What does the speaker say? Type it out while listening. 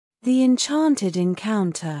The Enchanted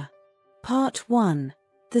Encounter. Part 1.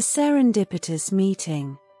 The Serendipitous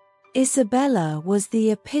Meeting. Isabella was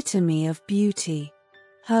the epitome of beauty.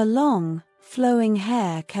 Her long, flowing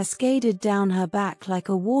hair cascaded down her back like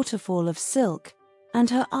a waterfall of silk,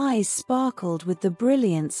 and her eyes sparkled with the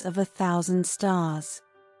brilliance of 1,000 stars.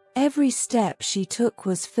 Every step she took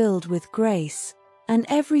was filled with grace, and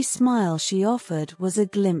every smile she offered was a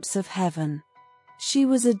glimpse of heaven. She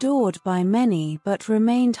was adored by many but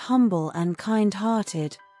remained humble and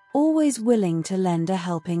kind-hearted, always willing to lend a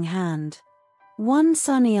helping hand. One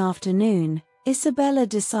sunny afternoon, Isabella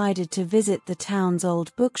decided to visit the town's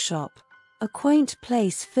old bookshop, a quaint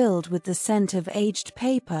place filled with the scent of aged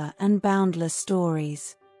paper and boundless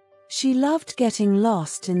stories. She loved getting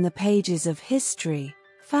lost in the pages of history,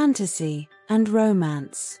 fantasy, and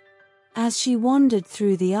romance. As she wandered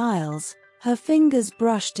through the aisles, her fingers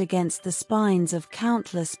brushed against the spines of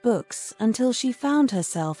countless books until she found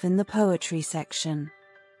herself in the poetry section.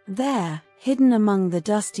 There, hidden among the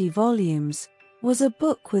dusty volumes, was a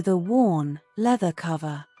book with a worn, leather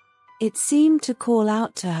cover. It seemed to call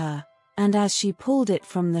out to her, and as she pulled it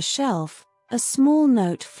from the shelf, a small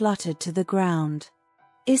note fluttered to the ground.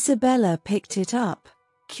 Isabella picked it up,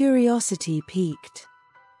 curiosity piqued.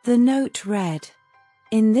 The note read,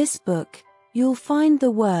 "In this book, you'll find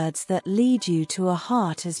the words that lead you to a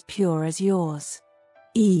heart as pure as yours."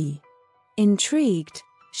 Intrigued,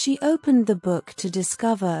 she opened the book to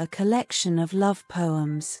discover a collection of love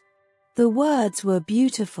poems. The words were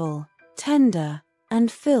beautiful, tender,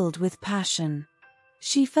 and filled with passion.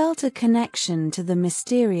 She felt a connection to the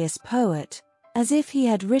mysterious poet, as if he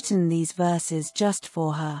had written these verses just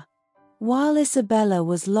for her. While Isabella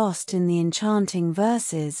was lost in the enchanting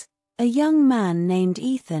verses, a young man named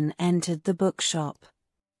Ethan entered the bookshop.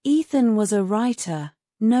 Ethan was a writer,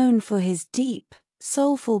 known for his deep,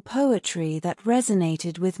 soulful poetry that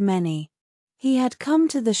resonated with many. He had come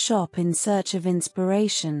to the shop in search of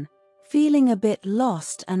inspiration, feeling a bit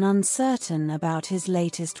lost and uncertain about his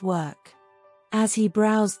latest work. As he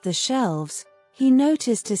browsed the shelves, he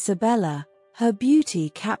noticed Isabella, her beauty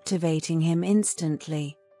captivating him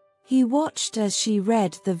instantly. He watched as she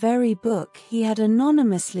read the very book he had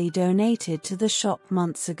anonymously donated to the shop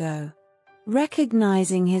months ago.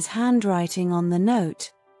 Recognizing his handwriting on the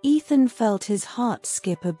note, Ethan felt his heart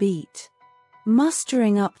skip a beat.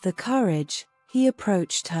 Mustering up the courage, he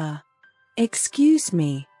approached her. "Excuse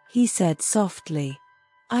me," he said softly.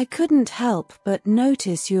 "I couldn't help but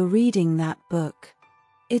notice you're reading that book.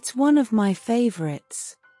 It's one of my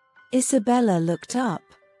favorites." Isabella looked up,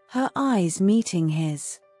 her eyes meeting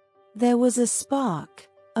his. There was a spark,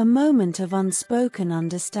 a moment of unspoken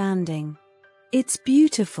understanding. "It's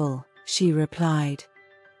beautiful," she replied.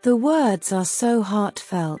 "The words are so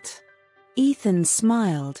heartfelt." Ethan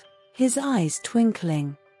smiled, his eyes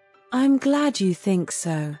twinkling. "I'm glad you think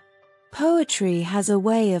so. Poetry has a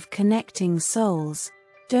way of connecting souls,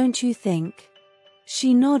 don't you think?"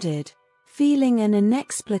 She nodded, feeling an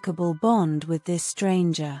inexplicable bond with this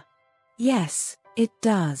stranger. "Yes, it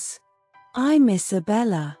does. I'm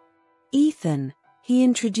Isabella." "Ethan," he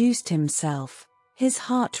introduced himself, his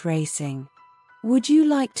heart racing. "Would you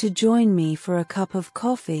like to join me for a cup of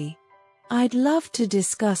coffee? I'd love to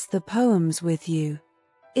discuss the poems with you."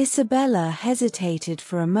 Isabella hesitated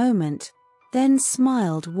for a moment, then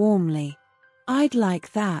smiled warmly. "I'd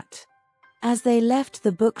like that." As they left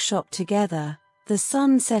the bookshop together, the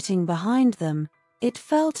sun setting behind them, it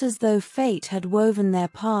felt as though fate had woven their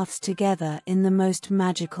paths together in the most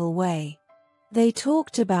magical way. They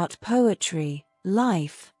talked about poetry,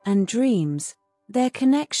 life, and dreams, their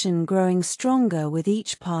connection growing stronger with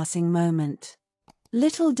each passing moment.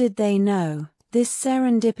 Little did they know, this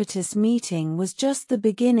serendipitous meeting was just the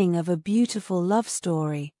beginning of a beautiful love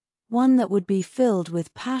story, one that would be filled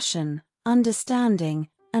with passion, understanding,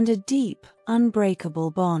 and a deep,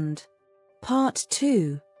 unbreakable bond. Part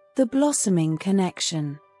 2. The Blossoming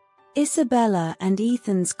Connection. Isabella and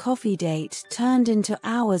Ethan's coffee date turned into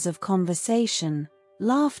hours of conversation,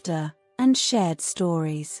 laughter, and shared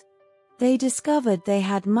stories. They discovered they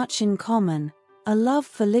had much in common, a love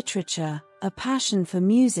for literature, a passion for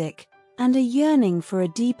music, and a yearning for a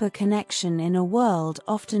deeper connection in a world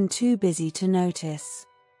often too busy to notice.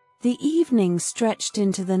 The evening stretched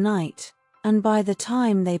into the night, and by the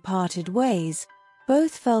time they parted ways,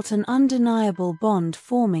 both felt an undeniable bond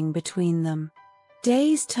forming between them.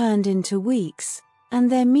 Days turned into weeks,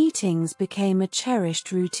 and their meetings became a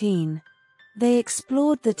cherished routine. They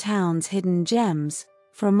explored the town's hidden gems,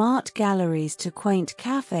 from art galleries to quaint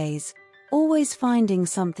cafes, always finding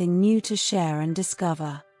something new to share and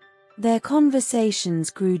discover. Their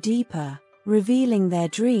conversations grew deeper, revealing their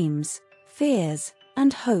dreams, fears,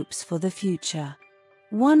 and hopes for the future.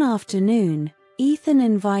 One afternoon, Ethan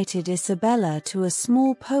invited Isabella to a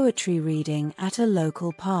small poetry reading at a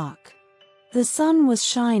local park. The sun was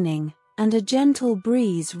shining, and a gentle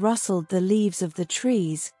breeze rustled the leaves of the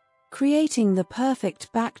trees, creating the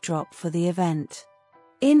perfect backdrop for the event.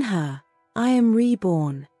 In her, I Am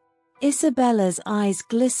Reborn, Isabella's eyes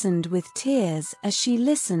glistened with tears as she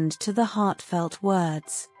listened to the heartfelt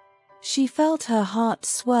words. She felt her heart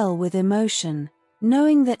swell with emotion,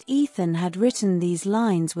 knowing that Ethan had written these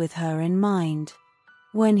lines with her in mind.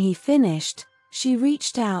 When he finished, she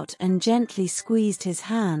reached out and gently squeezed his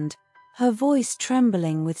hand, her voice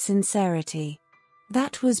trembling with sincerity.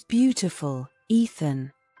 "That was beautiful,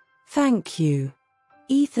 Ethan. Thank you."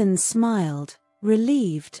 Ethan smiled,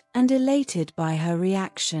 relieved and elated by her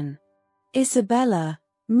reaction. "Isabella,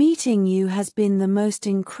 meeting you has been the most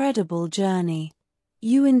incredible journey.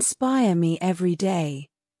 You inspire me every day,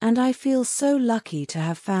 and I feel so lucky to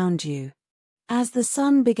have found you." As the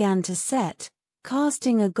sun began to set,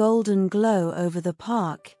 casting a golden glow over the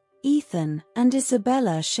park, Ethan and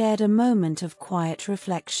Isabella shared a moment of quiet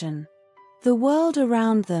reflection. The world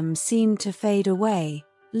around them seemed to fade away,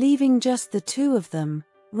 leaving just the two of them,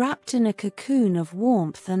 wrapped in a cocoon of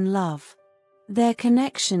warmth and love. Their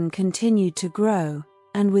connection continued to grow,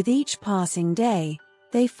 and with each passing day,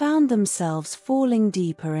 they found themselves falling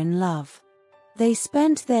deeper in love. They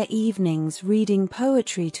spent their evenings reading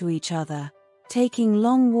poetry to each other, taking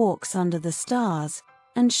long walks under the stars,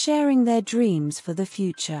 and sharing their dreams for the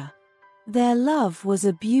future. Their love was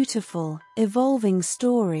a beautiful, evolving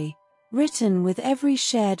story, written with every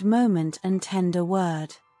shared moment and tender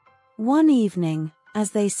word. One evening,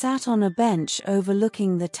 as they sat on a bench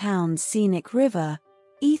overlooking the town's scenic river,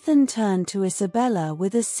 Ethan turned to Isabella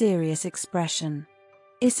with a serious expression.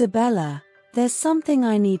 "Isabella, there's something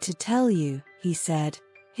I need to tell you," he said,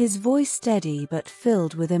 his voice steady but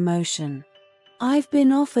filled with emotion. "I've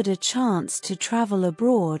been offered a chance to travel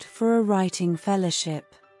abroad for a writing fellowship.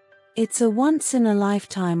 It's a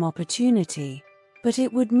once-in-a-lifetime opportunity, but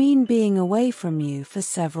it would mean being away from you for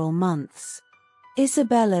several months."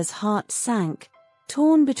 Isabella's heart sank,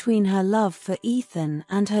 torn between her love for Ethan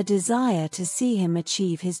and her desire to see him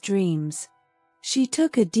achieve his dreams. She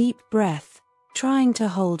took a deep breath, trying to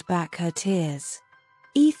hold back her tears.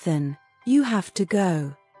 "Ethan, you have to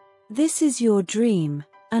go. This is your dream,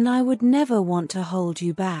 and I would never want to hold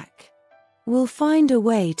you back. We'll find a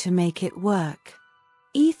way to make it work."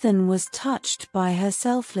 Ethan was touched by her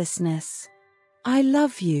selflessness. "I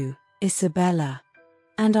love you, Isabella.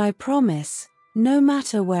 And I promise, no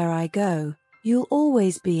matter where I go, you'll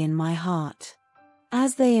always be in my heart."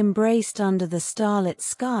 As they embraced under the starlit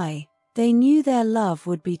sky, they knew their love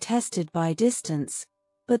would be tested by distance,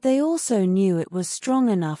 but they also knew it was strong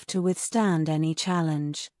enough to withstand any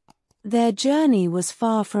challenge. Their journey was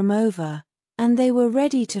far from over, and they were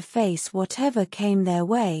ready to face whatever came their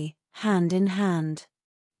way, hand in hand.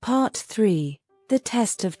 Part 3. The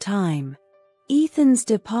Test of Time. Ethan's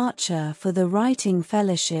departure for the writing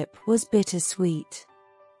fellowship was bittersweet.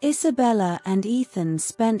 Isabella and Ethan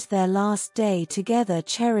spent their last day together,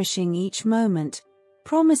 cherishing each moment,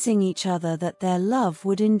 promising each other that their love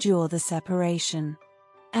would endure the separation.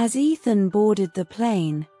 As Ethan boarded the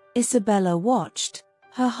plane, Isabella watched,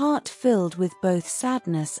 her heart filled with both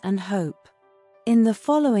sadness and hope. In the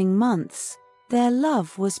following months, their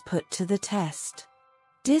love was put to the test.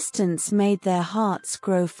 Distance made their hearts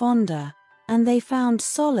grow fonder, and they found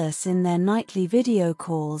solace in their nightly video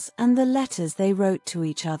calls and the letters they wrote to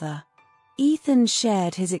each other. Ethan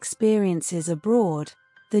shared his experiences abroad,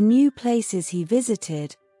 the new places he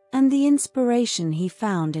visited, and the inspiration he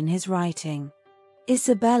found in his writing.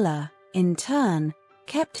 Isabella, in turn,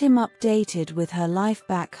 kept him updated with her life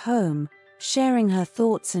back home, sharing her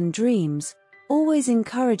thoughts and dreams, always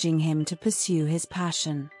encouraging him to pursue his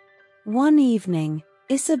passion. One evening,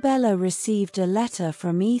 Isabella received a letter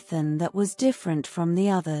from Ethan that was different from the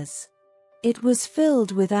others. It was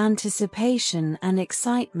filled with anticipation and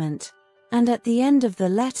excitement, and at the end of the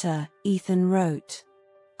letter, Ethan wrote,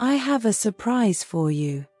 "I have a surprise for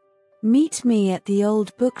you. Meet me at the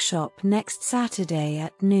old bookshop next Saturday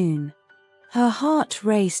at noon." Her heart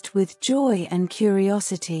raced with joy and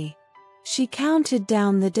curiosity. She counted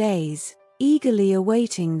down the days, eagerly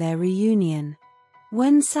awaiting their reunion.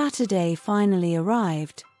 When Saturday finally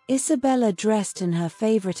arrived, Isabella dressed in her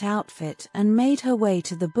favorite outfit and made her way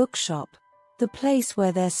to the bookshop, the place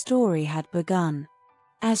where their story had begun.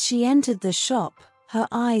 As she entered the shop, her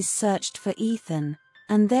eyes searched for Ethan,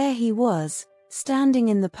 and there he was, standing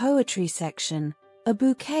in the poetry section, a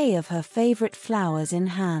bouquet of her favorite flowers in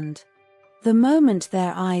hand. The moment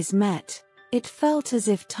their eyes met, it felt as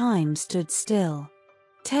if time stood still.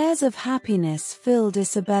 Tears of happiness filled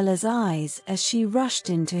Isabella's eyes as she rushed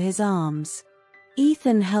into his arms.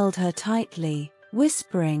 Ethan held her tightly,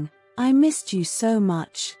 whispering, "I missed you so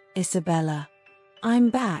much, Isabella. I'm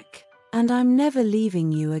back, and I'm never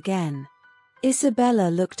leaving you again." Isabella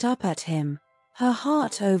looked up at him, her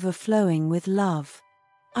heart overflowing with love.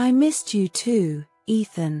 "I missed you too,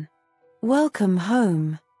 Ethan. Welcome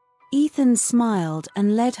home." Ethan smiled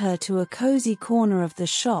and led her to a cozy corner of the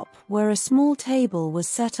shop where a small table was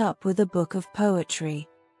set up with a book of poetry.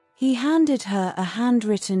 He handed her a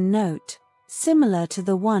handwritten note, similar to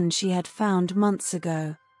the one she had found months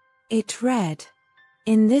ago. It read,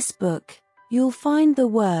 "In this book, you'll find the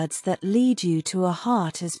words that lead you to a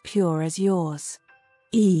heart as pure as yours.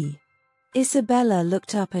 E." Isabella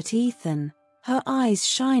looked up at Ethan, her eyes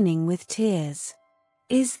shining with tears.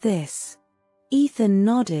 "Is this?" Ethan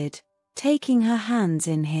nodded, taking her hands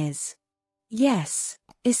in his. "Yes,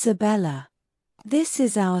 Isabella. This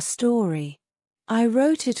is our story. I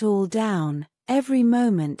wrote it all down, every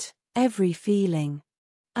moment, every feeling.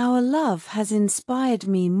 Our love has inspired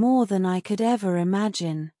me more than I could ever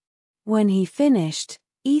imagine." When he finished,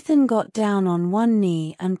 Ethan got down on one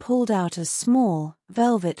knee and pulled out a small,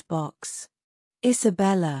 velvet box.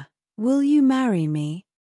 "Isabella, will you marry me?"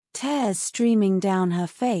 Tears streaming down her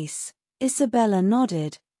face, Isabella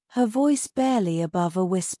nodded, her voice barely above a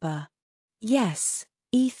whisper. "Yes,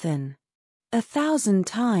 Ethan. 1,000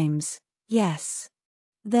 times, yes."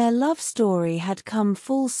 Their love story had come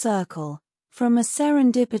full circle, from a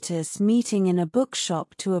serendipitous meeting in a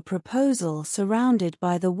bookshop to a proposal surrounded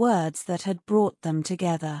by the words that had brought them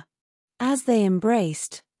together. As they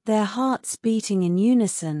embraced, their hearts beating in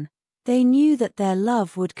unison, they knew that their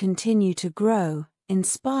love would continue to grow,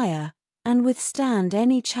 inspire, and withstand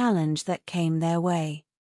any challenge that came their way.